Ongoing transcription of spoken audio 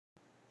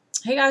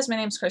Hey guys, my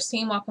name is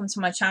Christine. Welcome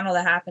to my channel, The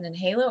Happenin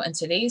Halo. And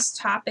today's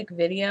topic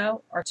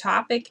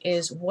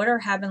is what are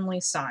heavenly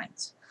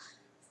signs?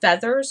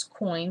 Feathers,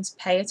 coins.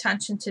 Pay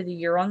attention to the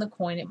year on the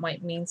coin. It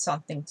might mean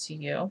something to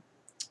you.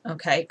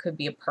 Okay, it could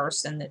be a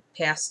person that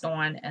passed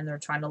on and they're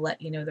trying to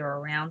let you know they're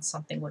around.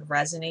 Something would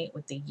resonate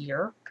with the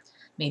year.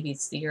 Maybe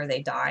it's the year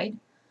they died.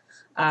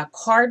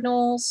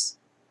 Cardinals,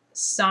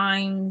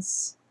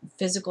 signs,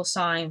 physical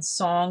signs,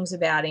 songs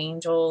about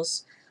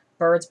angels,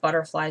 birds,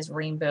 butterflies,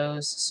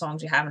 rainbows,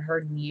 songs you haven't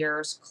heard in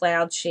years,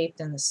 clouds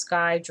shaped in the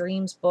sky,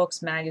 dreams,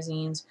 books,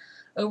 magazines,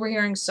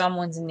 overhearing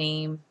someone's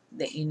name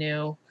that you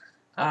knew,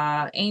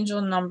 angel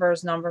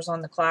numbers, numbers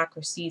on the clock,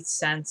 receipts,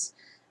 scents,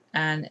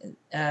 and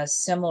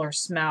similar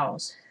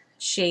smells,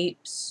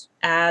 shapes,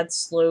 ads,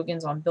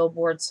 slogans on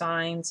billboard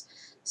signs,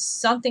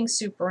 something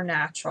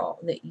supernatural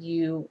that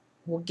you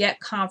will get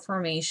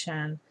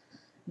confirmation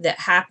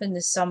that happened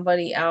to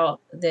somebody else,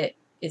 that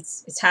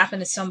it's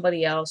happened to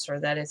somebody else, or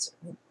that it's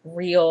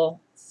real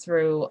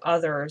through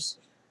others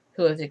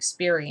who have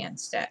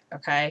experienced it.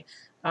 Okay.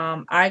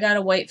 I got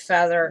a white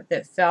feather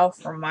that fell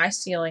from my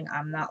ceiling.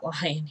 I'm not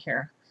lying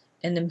here,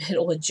 in the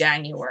middle of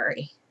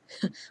January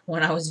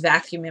when I was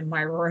vacuuming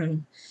my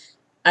room.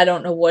 I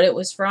don't know what it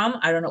was from.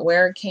 I don't know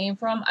where it came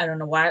from. I don't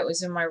know why it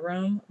was in my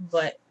room,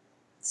 but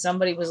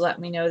somebody was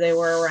letting me know they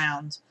were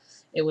around.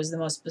 It was the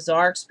most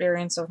bizarre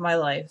experience of my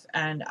life,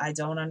 and I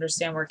don't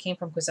understand where it came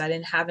from because I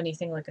didn't have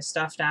anything like a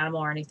stuffed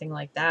animal or anything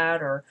like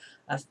that, or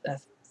a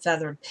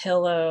feathered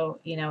pillow.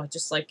 It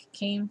just like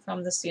came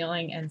from the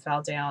ceiling and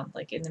fell down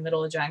like in the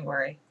middle of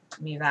January,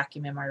 me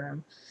vacuuming my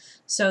room.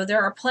 So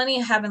there are plenty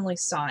of heavenly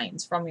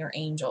signs from your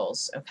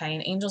angels, okay?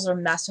 And angels are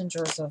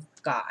messengers of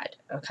God,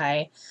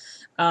 okay?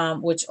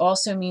 Which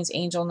also means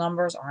angel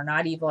numbers are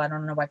not evil. I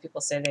don't know why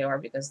people say they are,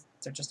 because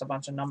they're just a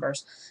bunch of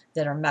numbers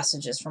that are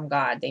messages from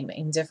God. They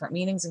mean different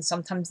meanings, and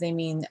sometimes they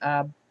mean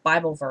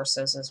Bible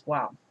verses as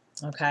well.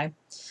 Okay,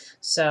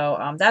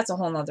 so that's a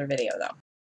whole nother video though.